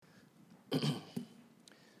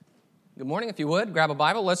Good morning. If you would, grab a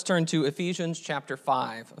Bible. Let's turn to Ephesians chapter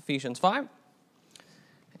 5. Ephesians 5.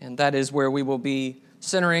 And that is where we will be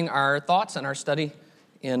centering our thoughts and our study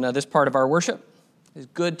in this part of our worship. It's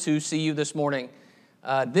good to see you this morning.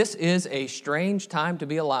 This is a strange time to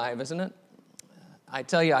be alive, isn't it? I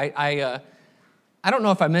tell you, I don't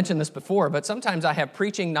know if I mentioned this before, but sometimes I have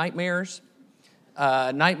preaching nightmares.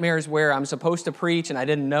 Nightmares where I'm supposed to preach and I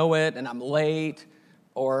didn't know it and I'm late,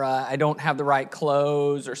 or I don't have the right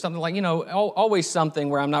clothes or something like, always something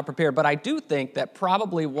where I'm not prepared. But I do think that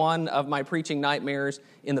probably one of my preaching nightmares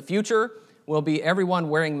in the future will be everyone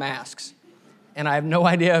wearing masks. And I have no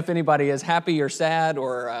idea if anybody is happy or sad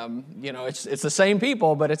or, it's the same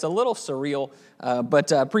people, but it's a little surreal.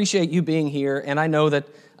 But appreciate you being here. And I know that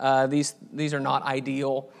these are not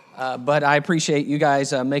ideal, but I appreciate you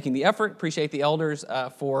guys making the effort. Appreciate the elders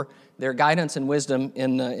for their guidance and wisdom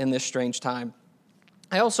in this strange time.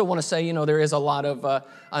 I also want to say, there is a lot of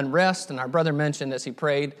unrest, and our brother mentioned as he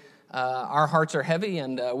prayed, our hearts are heavy,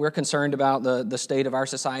 and we're concerned about the state of our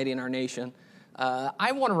society and our nation.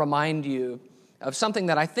 I want to remind you of something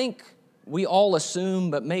that I think we all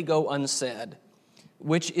assume but may go unsaid,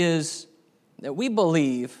 which is that we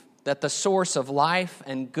believe that the source of life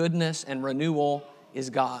and goodness and renewal is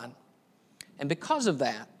God. And because of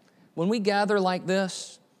that, when we gather like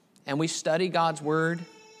this and we study God's Word,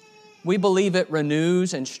 we believe it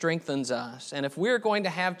renews and strengthens us. And if we're going to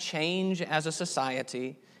have change as a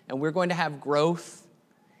society and we're going to have growth,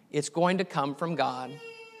 it's going to come from God.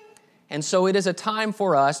 And so it is a time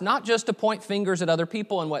for us not just to point fingers at other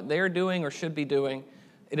people and what they're doing or should be doing.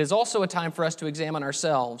 It is also a time for us to examine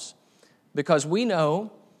ourselves, because we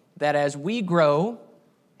know that as we grow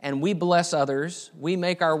and we bless others, we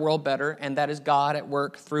make our world better, and that is God at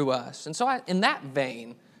work through us. And so in that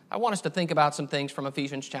vein, I want us to think about some things from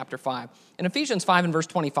Ephesians chapter 5. In Ephesians 5 and verse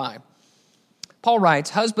 25, Paul writes,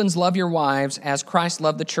 "Husbands, love your wives as Christ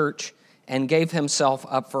loved the church and gave himself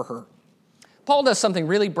up for her." Paul does something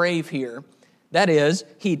really brave here. That is,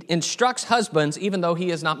 he instructs husbands even though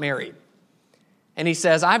he is not married. And he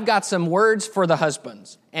says, I've got some words for the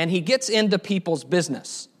husbands. And he gets into people's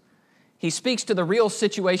business. He speaks to the real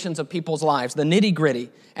situations of people's lives, the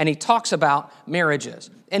nitty-gritty, and he talks about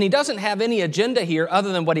marriages. And he doesn't have any agenda here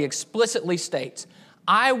other than what he explicitly states.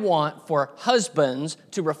 I want for husbands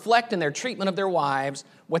to reflect in their treatment of their wives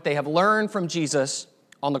what they have learned from Jesus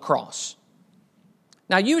on the cross.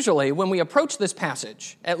 Now, usually when we approach this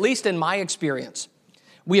passage, at least in my experience,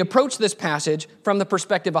 we approach this passage from the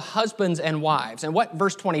perspective of husbands and wives and what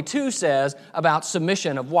verse 22 says about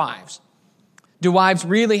submission of wives. Do wives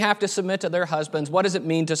really have to submit to their husbands? What does it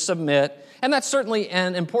mean to submit? And that's certainly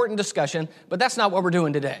an important discussion, but that's not what we're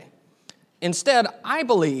doing today. Instead, I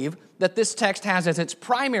believe that this text has as its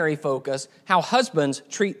primary focus how husbands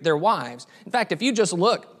treat their wives. In fact, if you just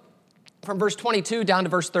look from verse 22 down to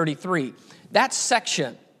verse 33, that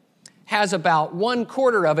section has about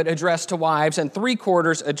 1/4 of it addressed to wives and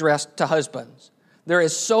 3/4 addressed to husbands. There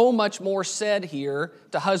is so much more said here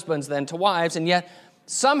to husbands than to wives, and yet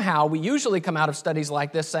somehow we usually come out of studies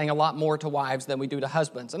like this saying a lot more to wives than we do to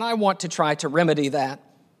husbands. And I want to try to remedy that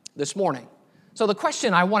this morning. So the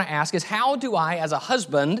question I want to ask is, how do I, as a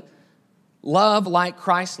husband, love like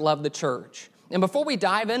Christ loved the church? And before we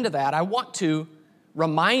dive into that, I want to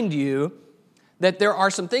remind you that there are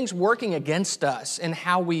some things working against us in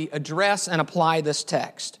how we address and apply this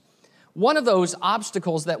text. One of those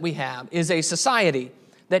obstacles that we have is a society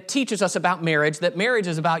that teaches us about marriage, that marriage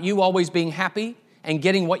is about you always being happy and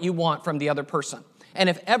getting what you want from the other person. And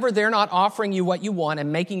if ever they're not offering you what you want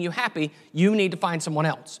and making you happy, you need to find someone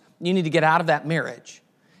else. You need to get out of that marriage.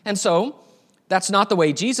 And so that's not the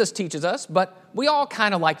way Jesus teaches us, but we all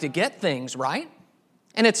kind of like to get things, right?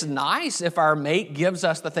 And it's nice if our mate gives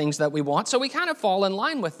us the things that we want, so we kind of fall in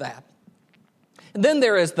line with that. And then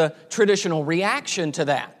there is the traditional reaction to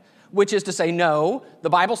that, which is to say, no,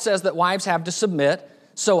 the Bible says that wives have to submit,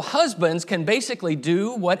 so husbands can basically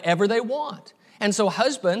do whatever they want. And so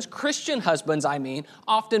husbands, Christian husbands,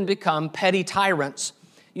 often become petty tyrants,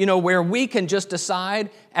 where we can just decide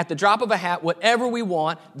at the drop of a hat whatever we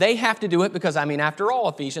want. They have to do it because, after all,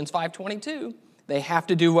 Ephesians 5:22, they have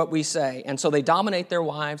to do what we say. And so they dominate their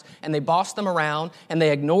wives and they boss them around and they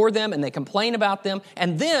ignore them and they complain about them.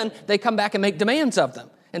 And then they come back and make demands of them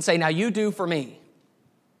and say, now you do for me.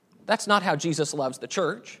 That's not how Jesus loves the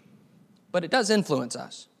church, but it does influence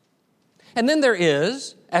us. And then there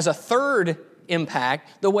is, as a third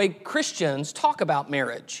impact, the way Christians talk about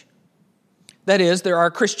marriage. That is, there are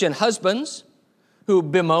Christian husbands who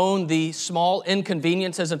bemoan the small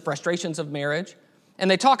inconveniences and frustrations of marriage, and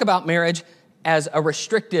they talk about marriage as a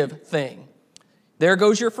restrictive thing. There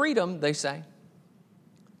goes your freedom, they say.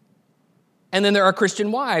 And then there are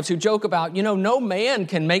Christian wives who joke about, no man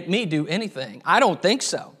can make me do anything. I don't think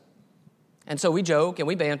so. And so we joke and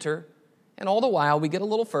we banter, and all the while we get a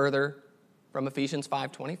little further from Ephesians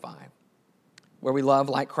 5:25, where we love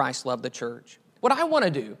like Christ loved the church. What I want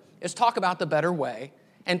to do is talk about the better way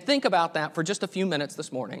and think about that for just a few minutes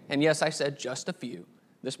this morning. And yes, I said just a few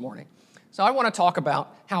this morning. So I want to talk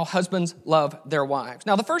about how husbands love their wives.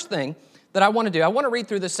 Now, the first thing that I want to do, I want to read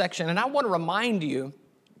through this section, and I want to remind you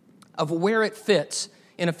of where it fits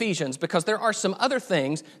in Ephesians, because there are some other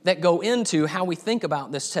things that go into how we think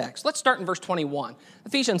about this text. Let's start in verse 21.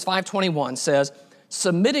 Ephesians 5:21 says,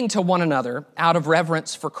 submitting to one another out of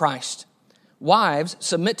reverence for Christ. Wives,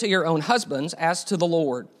 submit to your own husbands as to the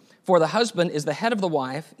Lord. For the husband is the head of the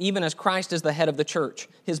wife, even as Christ is the head of the church,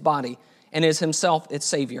 his body, and is himself its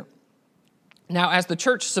Savior. Now, as the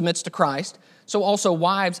church submits to Christ, so also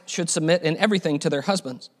wives should submit in everything to their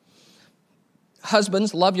husbands.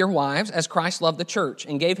 Husbands, love your wives as Christ loved the church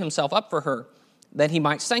and gave himself up for her, that he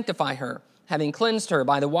might sanctify her, having cleansed her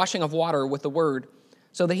by the washing of water with the word,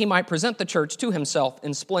 so that he might present the church to himself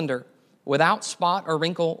in splendor, without spot or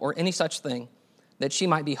wrinkle or any such thing, that she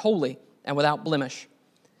might be holy and without blemish.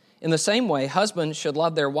 In the same way, husbands should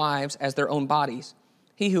love their wives as their own bodies.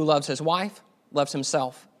 He who loves his wife loves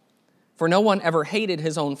himself. For no one ever hated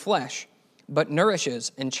his own flesh, but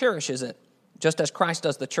nourishes and cherishes it, just as Christ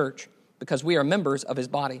does the church, because we are members of his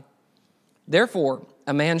body. Therefore,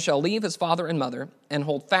 a man shall leave his father and mother and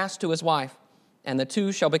hold fast to his wife, and the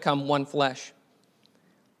two shall become one flesh.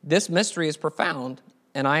 This mystery is profound,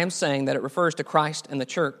 and I am saying that it refers to Christ and the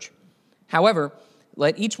church. However,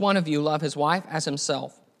 let each one of you love his wife as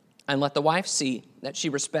himself, and let the wife see that she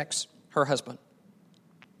respects her husband.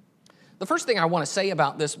 The first thing I want to say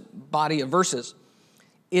about this body of verses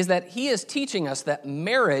is that he is teaching us that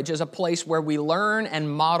marriage is a place where we learn and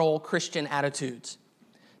model Christian attitudes.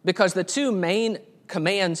 Because the two main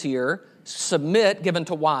commands here, submit given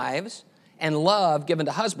to wives and love given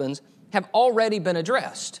to husbands, have already been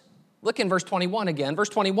addressed. Look in verse 21 again. Verse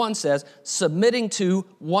 21 says, submitting to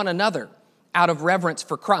one another out of reverence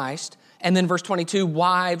for Christ. And then verse 22,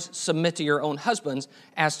 wives, submit to your own husbands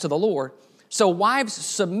as to the Lord. So wives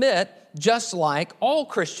submit just like all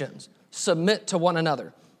Christians submit to one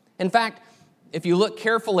another. In fact, if you look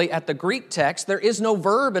carefully at the Greek text, there is no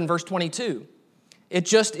verb in verse 22. It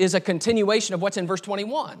just is a continuation of what's in verse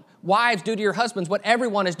 21. Wives, do to your husbands what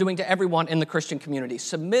everyone is doing to everyone in the Christian community,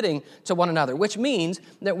 submitting to one another, which means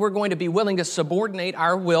that we're going to be willing to subordinate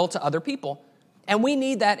our will to other people. And we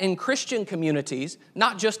need that in Christian communities,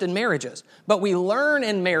 not just in marriages. But we learn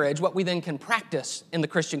in marriage what we then can practice in the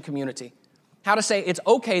Christian community. How to say it's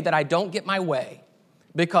okay that I don't get my way,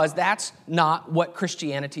 because that's not what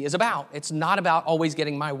Christianity is about. It's not about always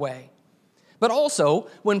getting my way. But also,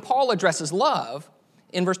 when Paul addresses love,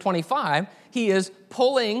 in verse 25, he is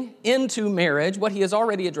pulling into marriage what he has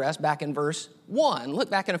already addressed back in verse 1. Look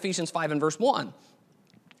back in Ephesians 5 and verse 1.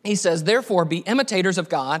 He says, therefore, be imitators of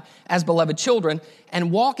God as beloved children,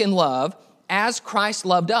 and walk in love as Christ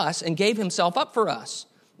loved us and gave himself up for us,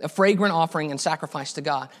 a fragrant offering and sacrifice to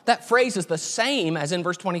God. That phrase is the same as in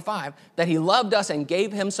verse 25, that he loved us and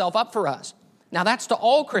gave himself up for us. Now, that's to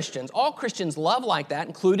all Christians. All Christians love like that,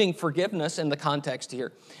 including forgiveness in the context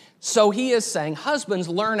here. So he is saying husbands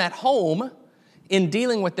learn at home in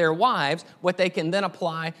dealing with their wives what they can then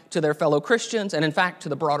apply to their fellow Christians and, in fact, to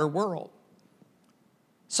the broader world.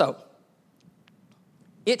 So,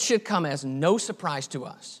 it should come as no surprise to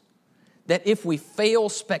us that if we fail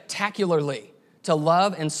spectacularly to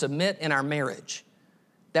love and submit in our marriage,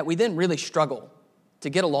 that we then really struggle to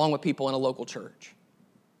get along with people in a local church.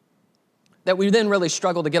 That we then really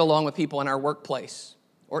struggle to get along with people in our workplace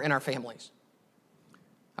or in our families,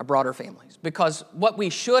 our broader families. Because what we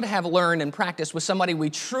should have learned and practiced with somebody we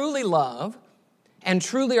truly love and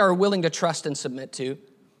truly are willing to trust and submit to,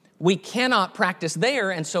 we cannot practice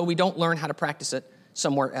there, and so we don't learn how to practice it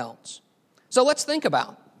somewhere else. So let's think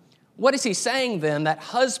about, what is he saying then that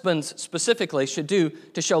husbands specifically should do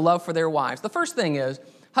to show love for their wives? The first thing is,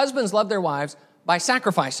 husbands love their wives by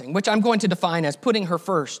sacrificing, which I'm going to define as putting her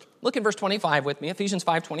first. Look at verse 25 with me, Ephesians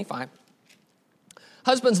 5:25.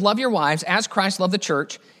 Husbands, love your wives as Christ loved the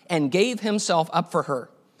church and gave himself up for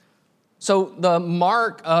her. So the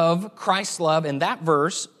mark of Christ's love in that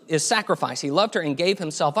verse is sacrifice. He loved her and gave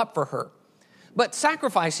himself up for her. But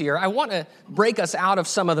sacrifice here, I want to break us out of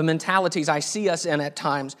some of the mentalities I see us in at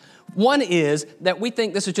times. One is that we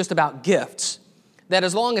think this is just about gifts, that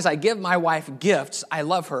as long as I give my wife gifts, I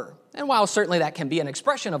love her. And while certainly that can be an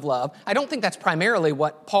expression of love, I don't think that's primarily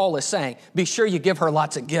what Paul is saying. Be sure you give her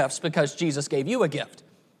lots of gifts because Jesus gave you a gift.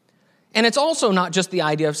 And it's also not just the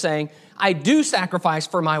idea of saying, I do sacrifice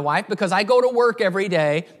for my wife because I go to work every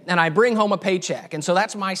day and I bring home a paycheck, and so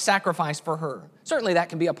that's my sacrifice for her. Certainly that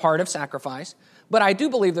can be a part of sacrifice, but I do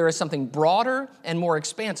believe there is something broader and more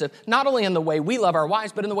expansive, not only in the way we love our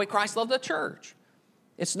wives, but in the way Christ loved the church.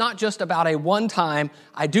 It's not just about a one-time,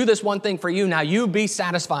 I do this one thing for you, now you be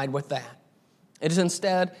satisfied with that. It is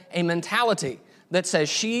instead a mentality that says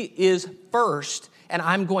she is first, and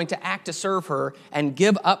I'm going to act to serve her and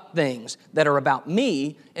give up things that are about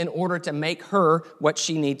me in order to make her what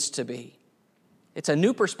she needs to be. It's a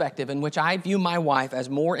new perspective in which I view my wife as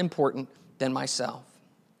more important than myself.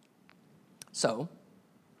 So,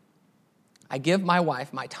 I give my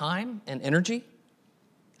wife my time and energy.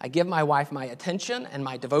 I give my wife my attention and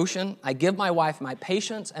my devotion. I give my wife my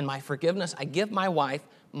patience and my forgiveness. I give my wife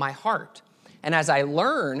my heart. And as I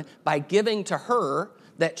learn by giving to her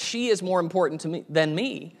that she is more important to me than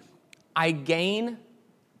me, I gain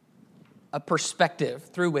a perspective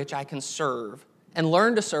through which I can serve and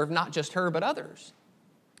learn to serve not just her, but others.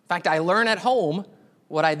 In fact, I learn at home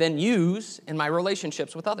what I then use in my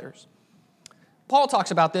relationships with others. Paul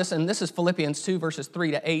talks about this, and this is Philippians 2, verses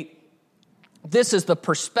 3 to 8. This is the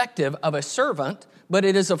perspective of a servant, but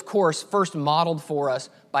it is, of course, first modeled for us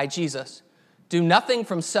by Jesus. Do nothing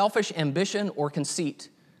from selfish ambition or conceit,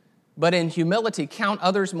 but in humility count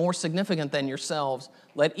others more significant than yourselves.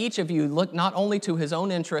 Let each of you look not only to his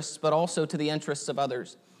own interests, but also to the interests of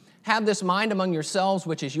others. Have this mind among yourselves,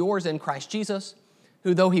 which is yours in Christ Jesus,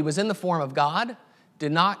 who, though he was in the form of God,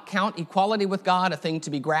 did not count equality with God a thing to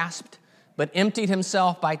be grasped, but emptied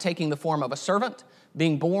himself by taking the form of a servant,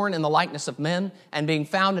 being born in the likeness of men, and being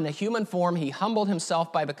found in a human form, he humbled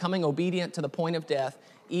himself by becoming obedient to the point of death,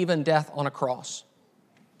 even death on a cross.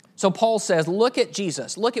 So Paul says, look at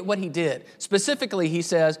Jesus. Look at what he did. Specifically, he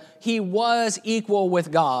says, he was equal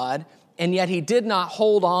with God, and yet he did not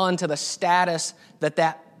hold on to the status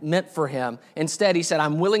that meant for him. Instead, he said,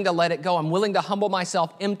 I'm willing to let it go. I'm willing to humble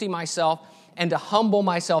myself, empty myself, and to humble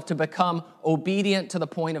myself to become obedient to the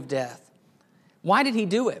point of death. Why did he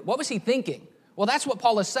do it? What was he thinking? Well, that's what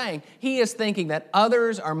Paul is saying. He is thinking that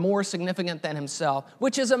others are more significant than himself,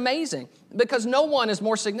 which is amazing because no one is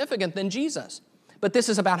more significant than Jesus. But this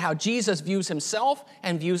is about how Jesus views himself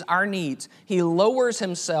and views our needs. He lowers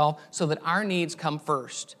himself so that our needs come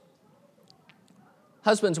first.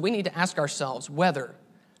 Husbands, we need to ask ourselves whether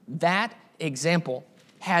that example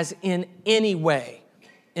has in any way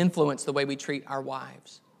influenced the way we treat our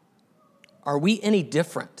wives. Are we any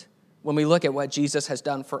different when we look at what Jesus has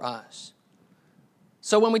done for us?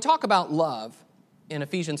 So when we talk about love in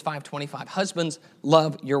Ephesians 5:25, husbands,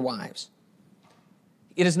 love your wives.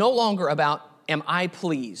 It is no longer about, am I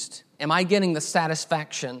pleased? Am I getting the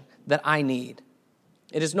satisfaction that I need?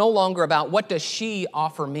 It is no longer about, what does she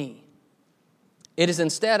offer me? It is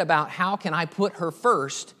instead about, how can I put her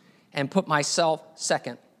first and put myself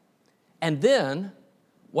second? And then,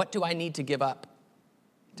 what do I need to give up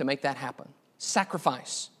to make that happen?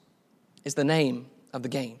 Sacrifice is the name of the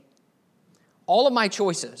game. All of my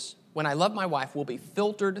choices, when I love my wife, will be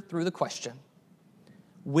filtered through the question,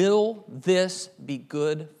 will this be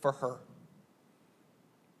good for her?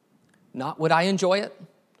 Not would I enjoy it,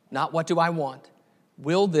 not what do I want.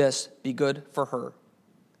 Will this be good for her?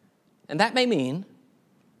 And that may mean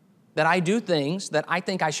that I do things that I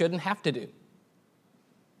think I shouldn't have to do.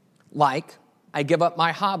 Like, I give up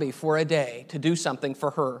my hobby for a day to do something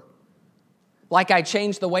for her. Like I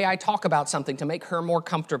change the way I talk about something to make her more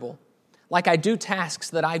comfortable. Like I do tasks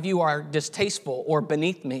that I view are distasteful or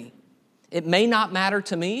beneath me. It may not matter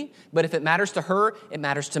to me, but if it matters to her, it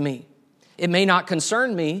matters to me. It may not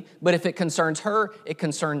concern me, but if it concerns her, it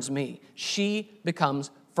concerns me. She becomes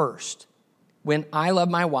first when I love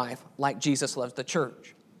my wife like Jesus loves the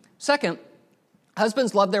church. Second,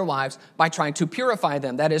 husbands love their wives by trying to purify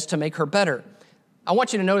them, that is, to make her better. I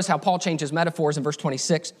want you to notice how Paul changes metaphors in verse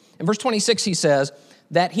 26. In verse 26, he says,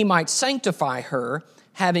 that he might sanctify her,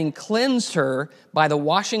 having cleansed her by the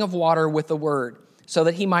washing of water with the word, so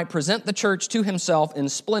that he might present the church to himself in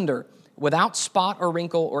splendor, without spot or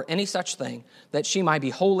wrinkle or any such thing, that she might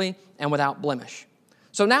be holy and without blemish.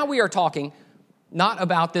 So now we are talking not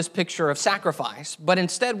about this picture of sacrifice, but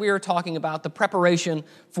instead we are talking about the preparation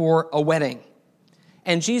for a wedding.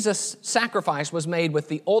 And Jesus' sacrifice was made with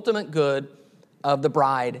the ultimate good of the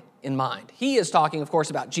bride in mind. He is talking, of course,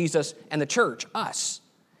 about Jesus and the church, us,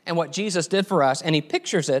 and what Jesus did for us, and he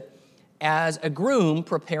pictures it as a groom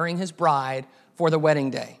preparing his bride for the wedding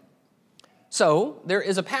day. So there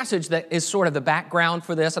is a passage that is sort of the background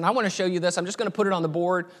for this, and I want to show you this. I'm just going to put it on the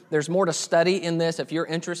board. There's more to study in this if you're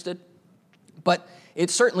interested. But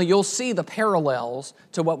it's certainly, you'll see the parallels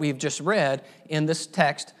to what we've just read in this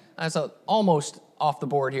text That's almost off the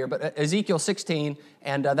board here, but Ezekiel 16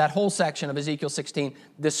 and that whole section of Ezekiel 16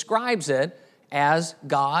 describes it as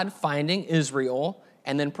God finding Israel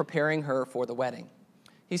and then preparing her for the wedding.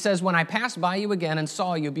 He says, when I passed by you again and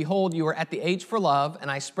saw you, behold, you were at the age for love, and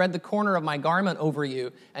I spread the corner of my garment over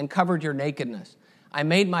you and covered your nakedness. I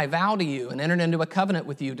made my vow to you and entered into a covenant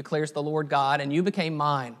with you, declares the Lord God, and you became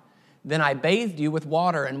mine. Then I bathed you with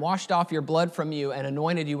water and washed off your blood from you and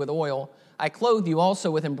anointed you with oil. I clothed you also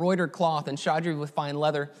with embroidered cloth and shod you with fine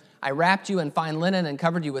leather. I wrapped you in fine linen and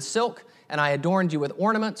covered you with silk, and I adorned you with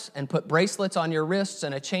ornaments and put bracelets on your wrists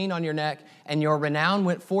and a chain on your neck, and your renown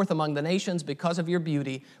went forth among the nations because of your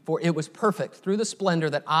beauty, for it was perfect through the splendor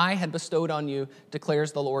that I had bestowed on you,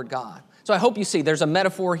 declares the Lord God. So I hope you see there's a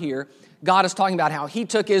metaphor here. God is talking about how he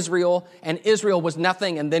took Israel, and Israel was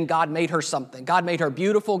nothing, and then God made her something. God made her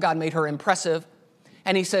beautiful. God made her impressive.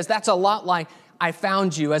 And he says, that's a lot like I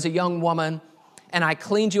found you as a young woman, and I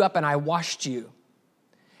cleaned you up, and I washed you.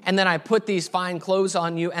 And then I put these fine clothes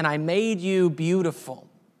on you, and I made you beautiful.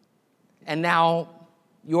 And now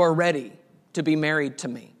you're ready to be married to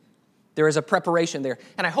me. There is a preparation there.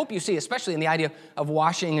 And I hope you see, especially in the idea of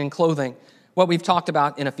washing and clothing, what we've talked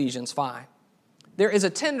about in Ephesians 5. There is a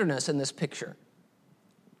tenderness in this picture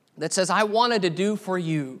that says, I wanted to do for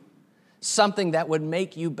you something that would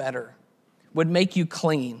make you better, would make you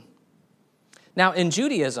clean. Now, in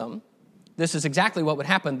Judaism, this is exactly what would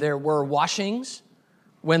happen. There were washings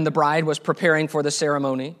when the bride was preparing for the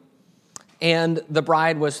ceremony, and the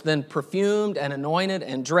bride was then perfumed and anointed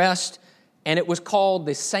and dressed, and it was called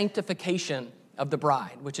the sanctification of the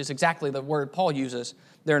bride, which is exactly the word Paul uses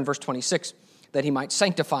there in verse 26, that he might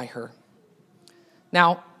sanctify her.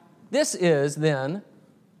 Now, this is then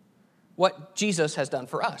what Jesus has done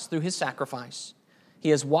for us through his sacrifice. He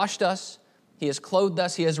has washed us, he has clothed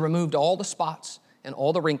us, he has removed all the spots and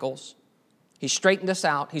all the wrinkles. He straightened us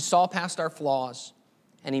out, he saw past our flaws,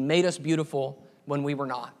 and he made us beautiful when we were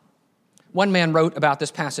not. One man wrote about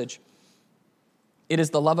this passage, it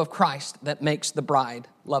is the love of Christ that makes the bride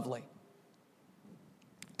lovely.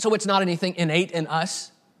 So it's not anything innate in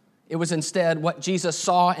us. It was instead what Jesus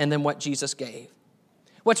saw and then what Jesus gave.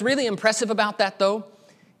 What's really impressive about that, though,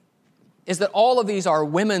 is that all of these are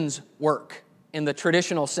women's work in the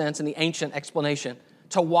traditional sense, in the ancient explanation.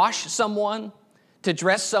 To wash someone, to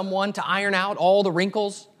dress someone, to iron out all the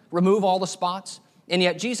wrinkles, remove all the spots. And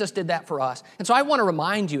yet Jesus did that for us. And so I want to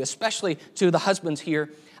remind you, especially to the husbands here,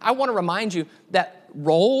 I want to remind you that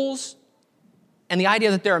roles and the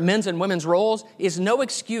idea that there are men's and women's roles is no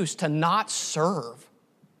excuse to not serve.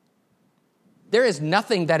 There is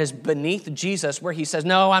nothing that is beneath Jesus where he says,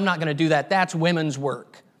 no, I'm not going to do that. That's women's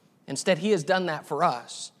work. Instead, he has done that for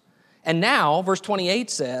us. And now, verse 28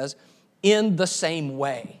 says, in the same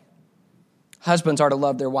way, husbands are to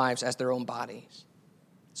love their wives as their own bodies.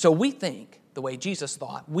 So we think the way Jesus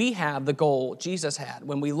thought. We have the goal Jesus had.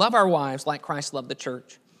 When we love our wives like Christ loved the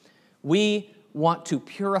church, we want to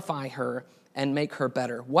purify her and make her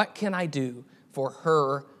better. What can I do for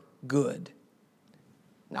her good?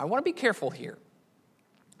 Now, I want to be careful here.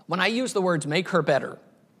 When I use the words make her better,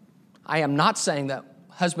 I am not saying that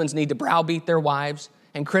husbands need to browbeat their wives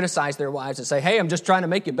and criticize their wives and say, hey, I'm just trying to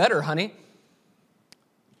make you better, honey.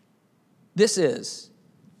 This is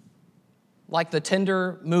like the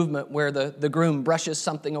tender movement where the groom brushes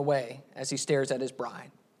something away as he stares at his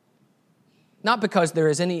bride. Not because there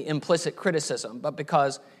is any implicit criticism, but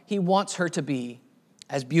because he wants her to be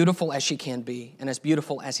as beautiful as she can be and as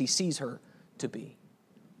beautiful as he sees her to be.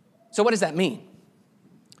 So what does that mean?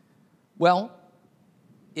 Well,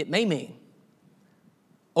 it may mean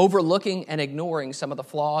overlooking and ignoring some of the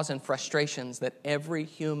flaws and frustrations that every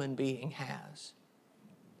human being has.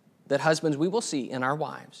 That husbands, we will see in our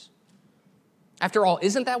wives. After all,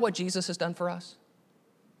 isn't that what Jesus has done for us?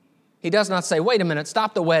 He does not say, wait a minute,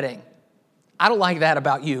 stop the wedding. I don't like that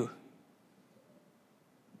about you.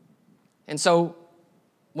 And so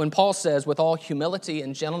when Paul says, with all humility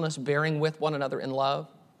and gentleness, bearing with one another in love,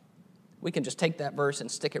 we can just take that verse and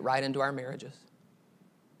stick it right into our marriages.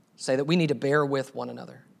 Say that we need to bear with one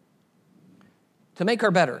another. To make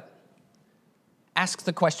her better, ask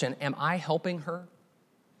the question, am I helping her?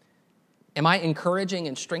 Am I encouraging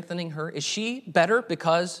and strengthening her? Is she better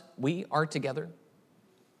because we are together?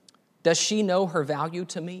 Does she know her value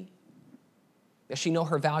to me? Does she know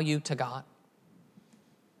her value to God?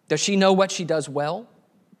 Does she know what she does well?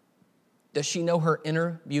 Does she know her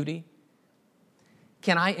inner beauty?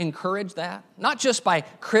 Can I encourage that? Not just by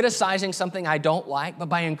criticizing something I don't like, but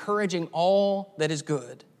by encouraging all that is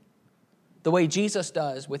good, the way Jesus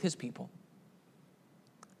does with his people.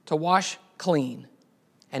 To wash clean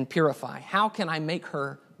and purify. How can I make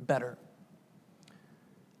her better?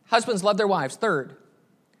 Husbands, love their wives. Third,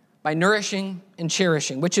 by nourishing and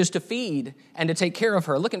cherishing, which is to feed and to take care of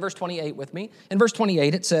her. Look in verse 28 with me. In verse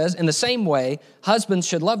 28, it says, in the same way, husbands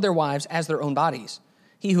should love their wives as their own bodies.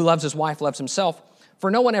 He who loves his wife loves himself,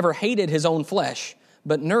 for no one ever hated his own flesh,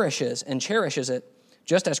 but nourishes and cherishes it,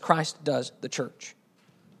 just as Christ does the church.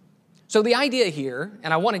 So the idea here,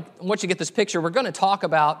 and I want you to get this picture, we're going to talk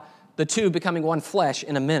about the two becoming one flesh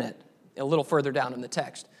in a minute, a little further down in the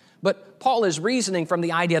text. But Paul is reasoning from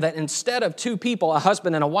the idea that instead of two people, a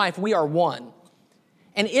husband and a wife, we are one.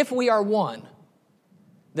 And if we are one,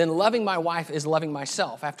 then loving my wife is loving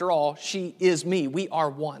myself. After all, she is me. We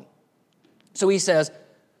are one. So he says,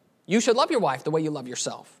 you should love your wife the way you love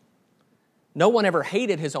yourself. No one ever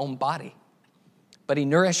hated his own body, but he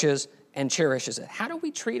nourishes and cherishes it. How do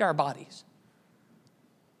we treat our bodies?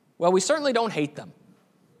 Well, we certainly don't hate them.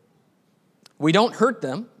 We don't hurt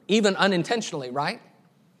them, even unintentionally, right?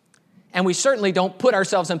 And we certainly don't put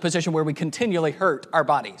ourselves in a position where we continually hurt our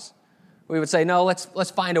bodies. We would say, no,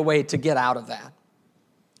 let's find a way to get out of that.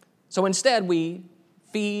 So instead, we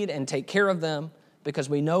feed and take care of them because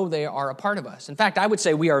we know they are a part of us. In fact, I would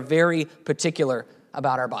say we are very particular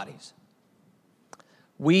about our bodies.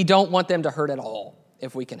 We don't want them to hurt at all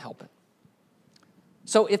if we can help it.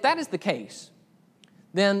 So if that is the case,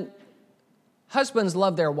 then husbands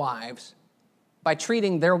love their wives by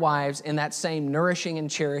treating their wives in that same nourishing and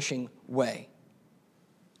cherishing way.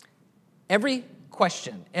 Every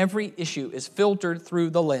question, every issue is filtered through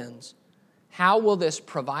the lens. How will this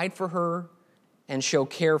provide for her and show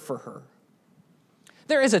care for her?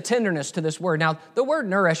 There is a tenderness to this word. Now, the word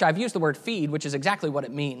nourish, I've used the word feed, which is exactly what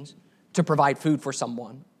it means, to provide food for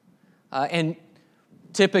someone. And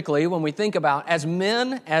typically, when we think about, as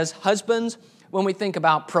men, as husbands, when we think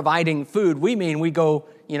about providing food, we mean we go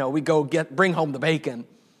bring home the bacon.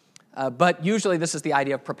 But usually this is the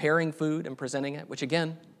idea of preparing food and presenting it, which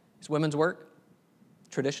again is women's work,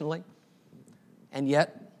 traditionally. And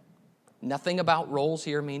yet, nothing about roles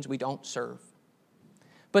here means we don't serve.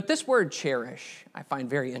 But this word cherish, I find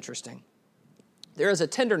very interesting. There is a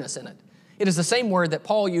tenderness in it. It is the same word that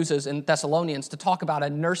Paul uses in Thessalonians to talk about a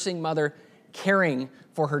nursing mother caring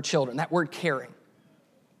for her children. That word caring.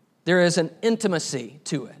 There is an intimacy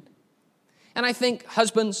to it. And I think,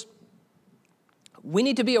 husbands, we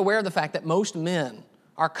need to be aware of the fact that most men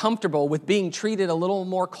are comfortable with being treated a little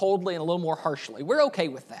more coldly and a little more harshly. We're okay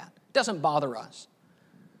with that. It doesn't bother us.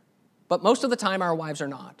 But most of the time, our wives are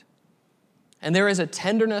not. And there is a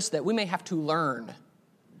tenderness that we may have to learn.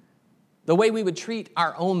 The way we would treat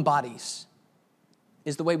our own bodies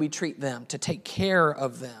is the way we treat them, to take care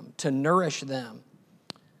of them, to nourish them.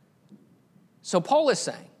 So Paul is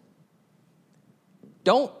saying,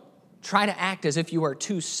 don't try to act as if you are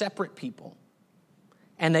two separate people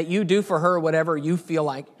and that you do for her whatever you feel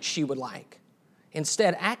like she would like.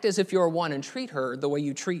 Instead, act as if you're one and treat her the way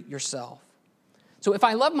you treat yourself. So if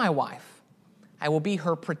I love my wife, I will be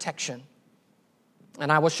her protection,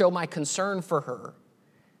 and I will show my concern for her,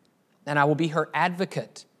 and I will be her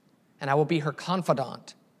advocate, and I will be her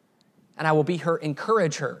confidant, and I will be her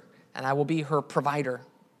encourager, and I will be her provider.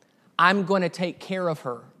 I'm going to take care of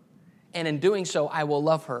her, and in doing so, I will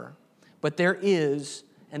love her. But there is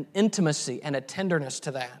an intimacy and a tenderness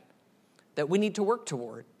to that we need to work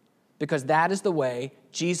toward, because that is the way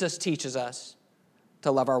Jesus teaches us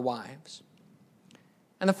to love our wives.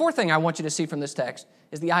 And the fourth thing I want you to see from this text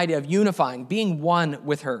is the idea of unifying, being one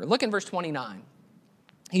with her. Look in verse 29.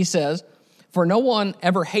 He says, "For no one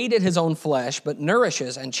ever hated his own flesh, but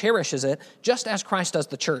nourishes and cherishes it, just as Christ does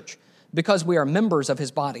the church, because we are members of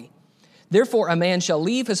his body. Therefore a man shall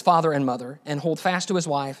leave his father and mother and hold fast to his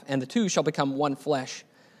wife, and the two shall become one flesh.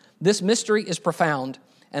 This mystery is profound,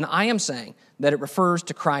 and I am saying that it refers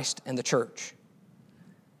to Christ and the church."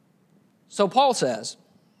 So Paul says,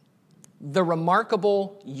 the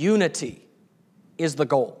remarkable unity is the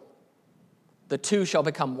goal. The two shall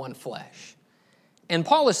become one flesh. And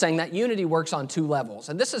Paul is saying that unity works on two levels.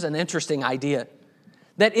 And this is an interesting idea,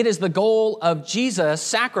 that it is the goal of Jesus'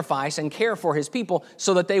 sacrifice and care for his people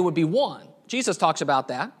so that they would be one. Jesus talks about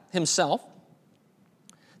that himself,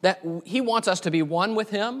 that he wants us to be one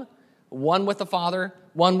with him, one with the Father,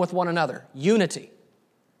 one with one another. Unity.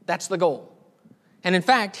 That's the goal. And in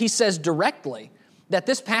fact, he says directly that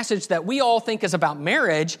this passage that we all think is about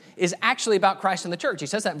marriage is actually about Christ and the church. He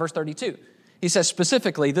says that in verse 32. He says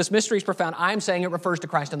specifically, this mystery is profound. I'm saying it refers to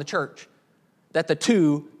Christ and the church, that the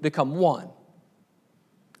two become one.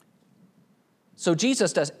 So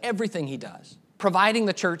Jesus does everything he does, providing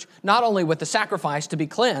the church not only with the sacrifice to be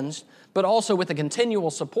cleansed, but also with the continual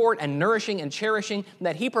support and nourishing and cherishing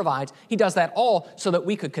that he provides. He does that all so that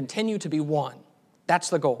we could continue to be one. That's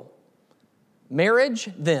the goal. Marriage,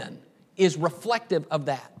 then, is reflective of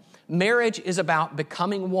that. Marriage is about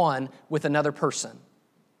becoming one with another person.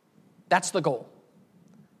 That's the goal.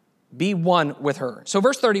 Be one with her. So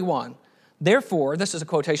verse 31, therefore, this is a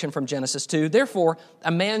quotation from Genesis 2, therefore,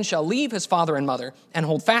 a man shall leave his father and mother and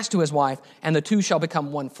hold fast to his wife, and the two shall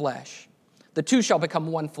become one flesh. The two shall become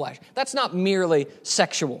one flesh. That's not merely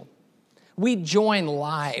sexual. We join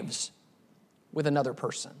lives with another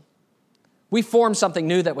person. We form something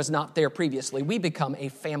new that was not there previously. We become a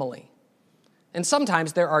family. And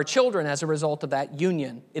sometimes there are children as a result of that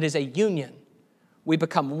union. It is a union. We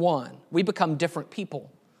become one. We become different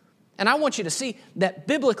people. And I want you to see that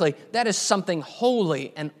biblically, that is something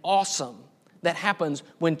holy and awesome that happens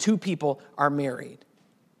when two people are married.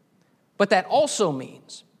 But that also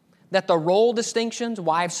means that the role distinctions,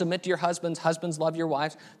 wives submit to your husbands, husbands love your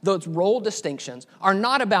wives, those role distinctions are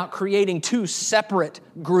not about creating two separate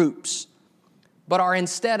groups, but are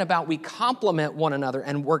instead about we complement one another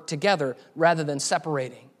and work together rather than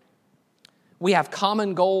separating. We have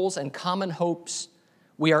common goals and common hopes.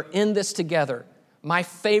 We are in this together. My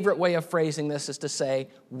favorite way of phrasing this is to say,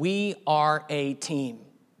 we are a team.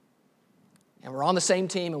 And we're on the same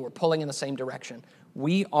team and we're pulling in the same direction.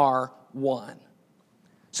 We are one.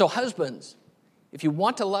 So husbands, if you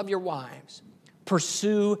want to love your wives,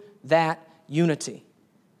 pursue that unity.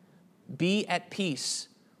 Be at peace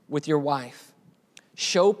with your wife.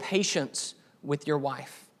 Show patience with your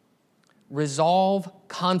wife. Resolve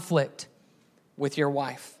conflict with your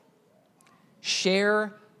wife.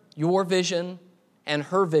 Share your vision and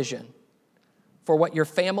her vision for what your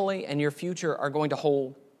family and your future are going to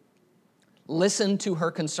hold. Listen to her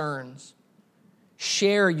concerns.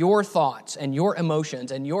 Share your thoughts and your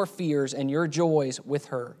emotions and your fears and your joys with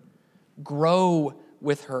her. Grow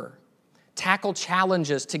with her. Tackle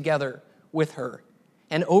challenges together with her.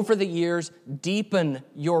 And over the years, deepen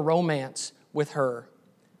your romance with her.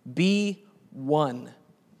 Be one.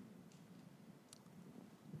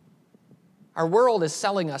 Our world is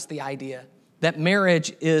selling us the idea that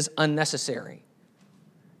marriage is unnecessary.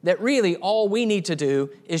 That really all we need to do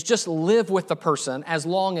is just live with the person as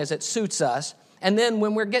long as it suits us. And then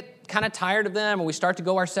when we get kind of tired of them and we start to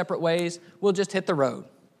go our separate ways, we'll just hit the road.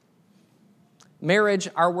 Marriage,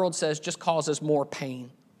 our world says, just causes more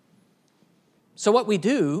pain. So what we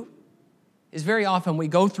do is very often we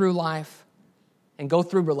go through life and go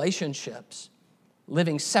through relationships,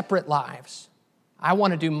 living separate lives. I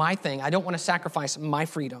want to do my thing. I don't want to sacrifice my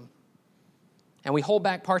freedom. And we hold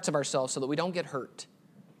back parts of ourselves so that we don't get hurt.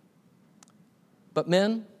 But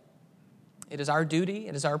men, it is our duty,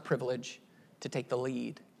 it is our privilege to take the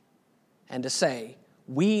lead and to say,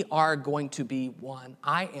 we are going to be one.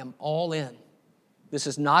 I am all in. This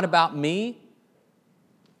is not about me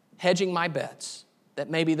hedging my bets that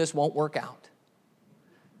maybe this won't work out.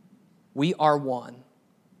 We are one.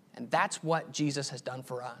 And that's what Jesus has done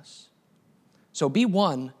for us. So be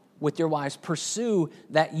one with your wives. Pursue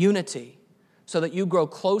that unity so that you grow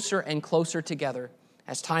closer and closer together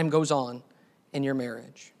as time goes on in your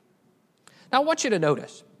marriage. Now, I want you to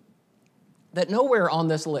notice that nowhere on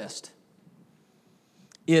this list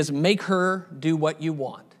is make her do what you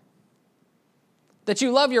want. That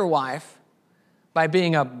you love your wife by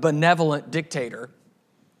being a benevolent dictator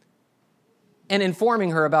and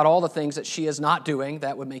informing her about all the things that she is not doing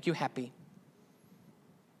that would make you happy.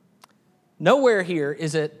 Nowhere here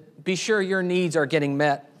is it be sure your needs are getting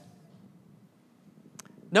met.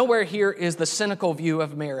 Nowhere here is the cynical view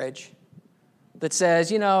of marriage that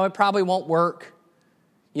says, it probably won't work.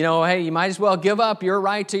 Hey, you might as well give up your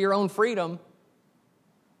right to your own freedom.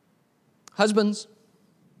 Husbands,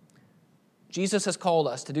 Jesus has called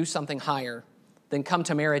us to do something higher than come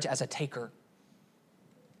to marriage as a taker.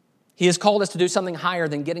 He has called us to do something higher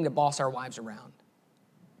than getting to boss our wives around.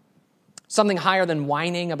 Something higher than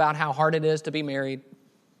whining about how hard it is to be married,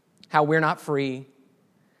 how we're not free,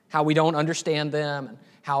 how we don't understand them, and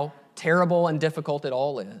how terrible and difficult it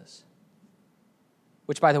all is.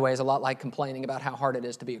 Which, by the way, is a lot like complaining about how hard it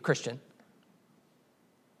is to be a Christian.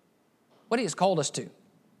 What he has called us to,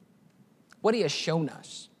 what he has shown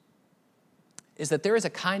us, is that there is a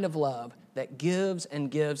kind of love that gives and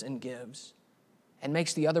gives and gives and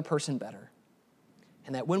makes the other person better.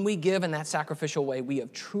 And that when we give in that sacrificial way, we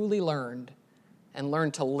have truly learned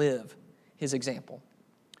to live his example.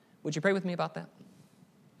 Would you pray with me about that?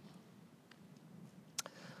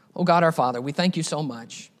 Oh God, our Father, we thank you so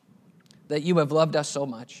much that you have loved us so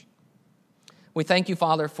much. We thank you,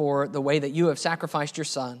 Father, for the way that you have sacrificed your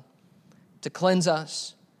Son to cleanse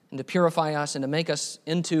us and to purify us and to make us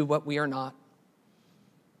into what we are not.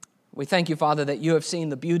 We thank you, Father, that you have seen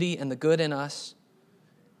the beauty and the good in us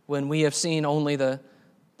when we have seen only the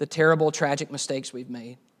the terrible, tragic mistakes we've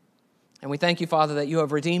made. And we thank you, Father, that you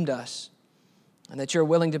have redeemed us and that you're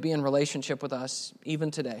willing to be in relationship with us even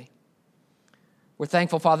today. We're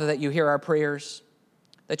thankful, Father, that you hear our prayers,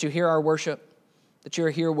 that you hear our worship, that you're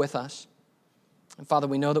here with us. And Father,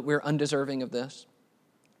 we know that we're undeserving of this.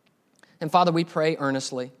 And Father, we pray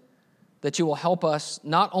earnestly that you will help us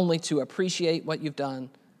not only to appreciate what you've done,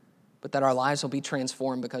 but that our lives will be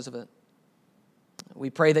transformed because of it. We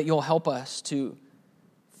pray that you'll help us to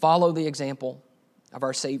follow the example of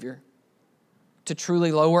our Savior, to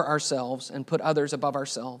truly lower ourselves and put others above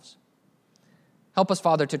ourselves. Help us,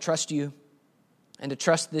 Father, to trust you and to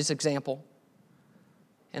trust this example.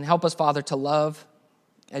 And help us, Father, to love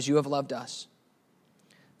as you have loved us.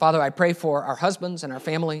 Father, I pray for our husbands and our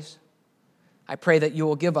families. I pray that you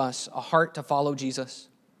will give us a heart to follow Jesus.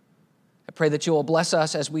 I pray that you will bless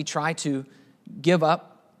us as we try to give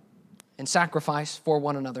up and sacrifice for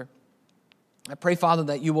one another. I pray, Father,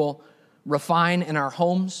 that you will refine in our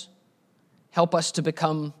homes, help us to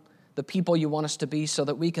become the people you want us to be so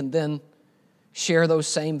that we can then share those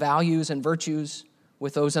same values and virtues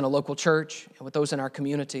with those in a local church and with those in our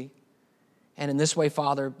community. And in this way,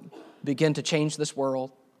 Father, begin to change this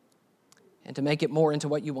world and to make it more into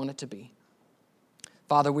what you want it to be.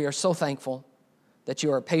 Father, we are so thankful that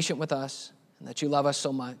you are patient with us and that you love us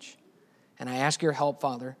so much. And I ask your help,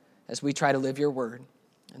 Father, as we try to live your word.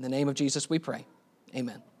 In the name of Jesus we pray.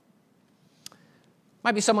 Amen.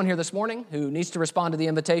 Might be someone here this morning who needs to respond to the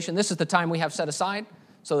invitation. This is the time we have set aside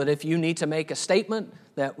so that if you need to make a statement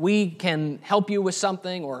that we can help you with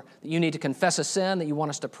something, or that you need to confess a sin that you want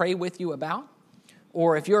us to pray with you about,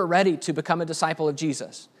 or if you're ready to become a disciple of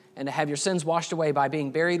Jesus and to have your sins washed away by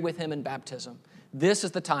being buried with him in baptism, this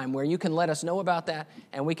is the time where you can let us know about that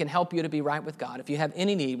and we can help you to be right with God. If you have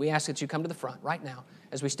any need, we ask that you come to the front right now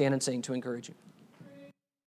as we stand and sing to encourage you.